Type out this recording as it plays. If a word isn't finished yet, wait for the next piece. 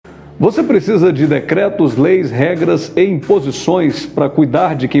Você precisa de decretos, leis, regras e imposições para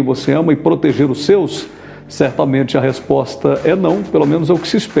cuidar de quem você ama e proteger os seus? Certamente a resposta é não, pelo menos é o que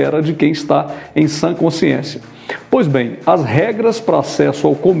se espera de quem está em sã consciência. Pois bem, as regras para acesso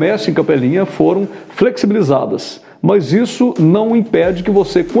ao comércio em Capelinha foram flexibilizadas. Mas isso não impede que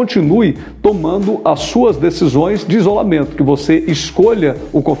você continue tomando as suas decisões de isolamento, que você escolha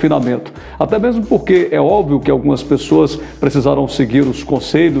o confinamento. Até mesmo porque é óbvio que algumas pessoas precisaram seguir os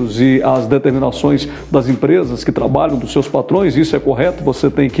conselhos e as determinações das empresas que trabalham, dos seus patrões, isso é correto, você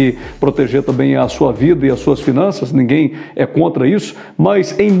tem que proteger também a sua vida e as suas finanças, ninguém é contra isso,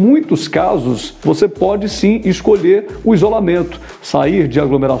 mas em muitos casos você pode sim escolher o isolamento, sair de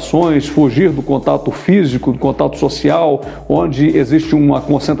aglomerações, fugir do contato físico, do contato social, onde existe uma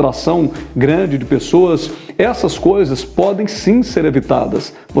concentração grande de pessoas. Essas coisas podem sim ser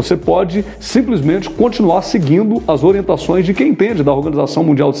evitadas. Você pode simplesmente continuar seguindo as orientações de quem entende da Organização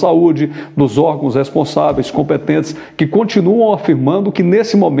Mundial de Saúde, dos órgãos responsáveis, competentes, que continuam afirmando que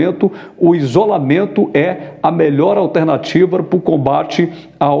nesse momento o isolamento é a melhor alternativa para o combate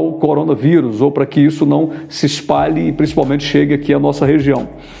ao coronavírus, ou para que isso não se espalhe e principalmente chegue aqui à nossa região.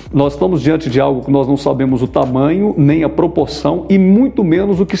 Nós estamos diante de algo que nós não sabemos o tamanho, nem a proporção e muito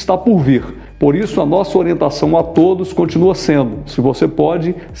menos o que está por vir. Por isso, a nossa orientação a todos continua sendo: se você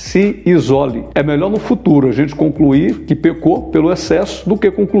pode, se isole. É melhor no futuro a gente concluir que pecou pelo excesso do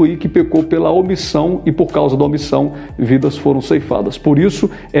que concluir que pecou pela omissão e por causa da omissão vidas foram ceifadas. Por isso,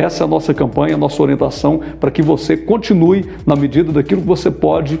 essa é a nossa campanha, a nossa orientação para que você continue na medida daquilo que você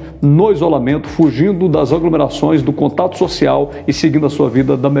pode no isolamento, fugindo das aglomerações, do contato social e seguindo a sua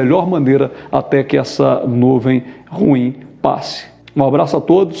vida da melhor maneira até que essa nuvem ruim passe. Um abraço a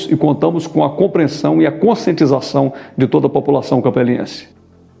todos e contamos com a compreensão e a conscientização de toda a população capeliense.